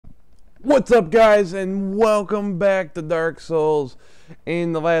What's up, guys, and welcome back to Dark Souls.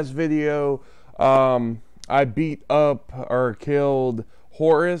 In the last video, I beat up or killed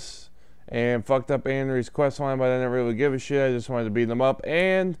Horus and fucked up Andrew's questline, but I didn't really give a shit. I just wanted to beat them up,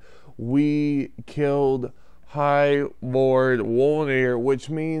 and we killed High Lord Wolnir,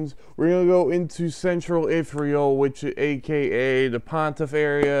 which means we're gonna go into Central Ithriel, which aka the Pontiff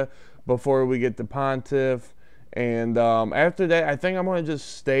area, before we get to Pontiff. And after that, I think I'm going to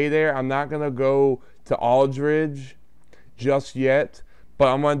just stay there. I'm not going to go to Aldridge just yet, but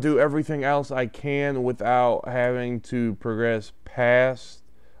I'm going to do everything else I can without having to progress past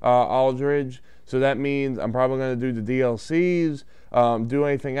Aldridge. So that means I'm probably going to do the DLCs, do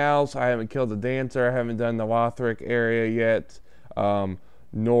anything else. I haven't killed the Dancer. I haven't done the Lothric area yet,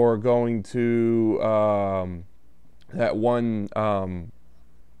 nor going to that one...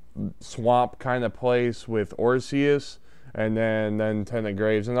 swamp kind of place with Orseus, and then Ten of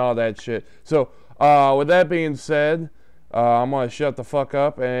Graves and all that shit. So with that being said, I'm gonna shut the fuck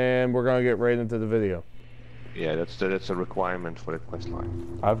up and we're gonna get right into the video. Yeah, that's a requirement for the quest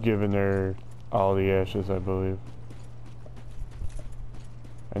line. I've given her all the ashes, I believe,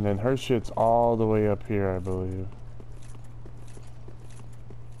 and then her shit's all the way up here, I believe.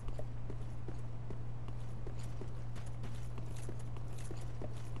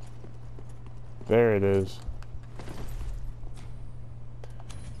 There it is.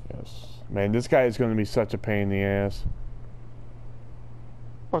 Yes. Man, this guy is going to be such a pain in the ass.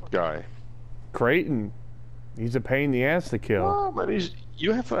 What guy? Creighton. He's a pain in the ass to kill. Oh, but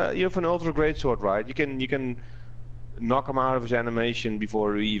you have an ultra great sword, right? You can knock him out of his animation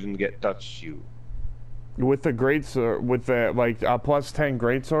before he even touch you. With the great sword, with that like a plus 10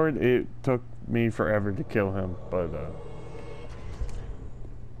 great sword, it took me forever to kill him, but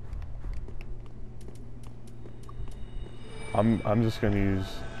I'm just gonna use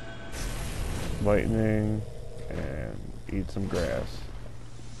lightning and eat some grass.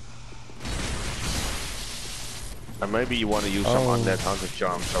 And maybe you want to use some undead hunter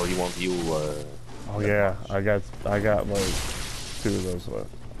charm so he won't heal. Oh yeah, I got like 2 of those left.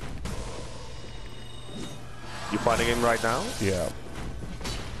 You fighting him right now? Yeah.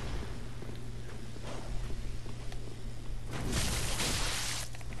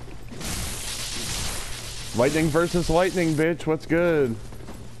 Lightning versus lightning, bitch. What's good?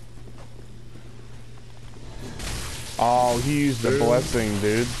 Oh, he used the blessing,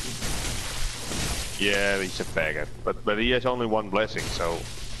 dude. Yeah, he's a faggot. But he has only one blessing, so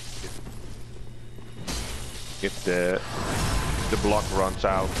if the block runs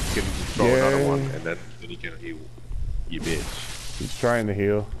out, he can throw another one, and then he can heal you, bitch. He's trying to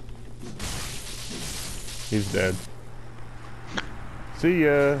heal. He's dead. See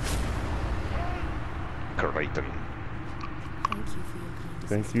ya. Creighton.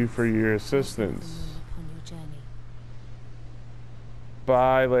 Thank you for your assistance.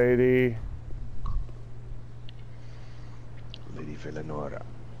 Bye, lady. Lady Villanora.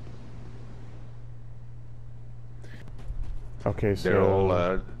 Okay,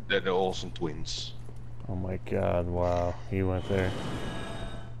 so they're all some twins. Oh my god, wow. He went there.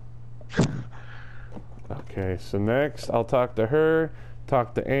 Okay, so next I'll talk to her,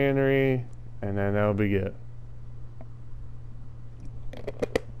 talk to Anri, and then that'll be it.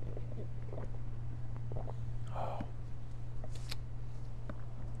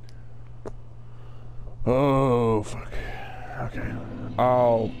 Oh, fuck. Okay.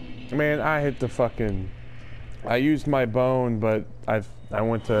 Oh, man, I hit the fucking... I used my bone, but I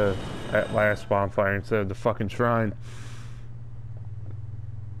went to that last bonfire instead of the fucking shrine.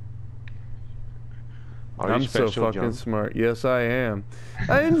 I'm so fucking John? Smart. Yes, I am.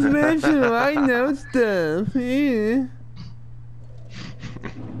 I'm special. I know stuff. Yeah.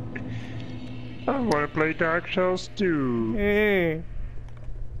 I want to play Dark Souls 2. Yeah.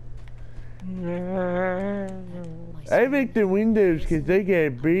 I make the windows because they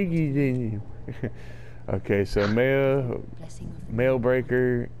got burgies in them. Okay, so mail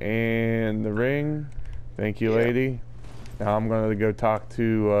breaker and the ring. Thank you, lady. Now I'm gonna go talk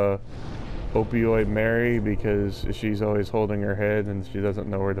to Opioid Mary because she's always holding her head and she doesn't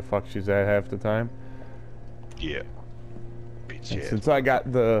know where the fuck she's at half the time. Yeah. Since I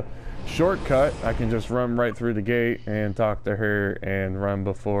got the shortcut, I can just run right through the gate and talk to her and run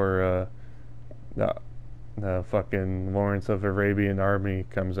before the fucking Lawrence of Arabian army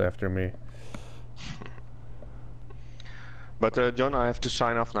comes after me. But John, I have to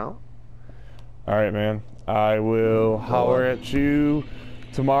sign off now. Alright, man. I will holler at you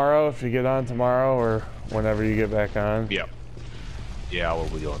tomorrow if you get on tomorrow or whenever you get back on. Yeah. Yeah, I will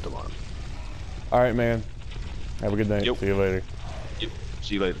be on tomorrow. Alright, man. Have a good night. Yep. See you later. Yep.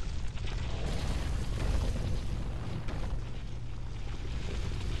 See you later.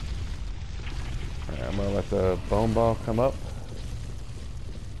 the bone ball come up.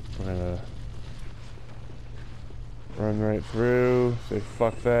 We're gonna run right through, say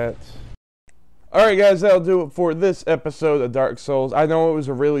fuck that. Alright guys, that'll do it for this episode of Dark Souls. I know it was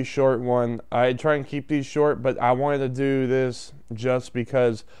a really short one. I try and keep these short, but I wanted to do this just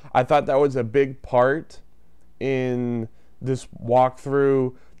because I thought that was a big part in this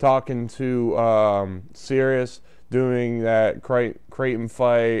walkthrough, talking to Sirius, doing that Creighton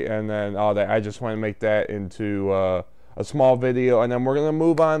fight, and then all that. I just want to make that into a small video, and then we're gonna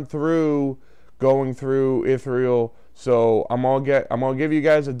move on through going through Ithriel. So I'm gonna give you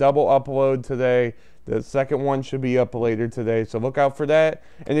guys a double upload today. The second one should be up later today, so look out for that.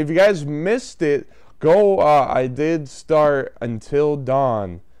 And if you guys missed it, go. I did start Until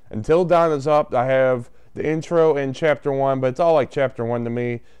Dawn. Until Dawn is up. I have the intro in chapter 1, but it's all like chapter 1 to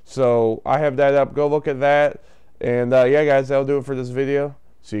me. So I have that up. Go look at that. And yeah, guys, that'll do it for this video.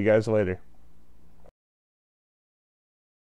 See you guys later.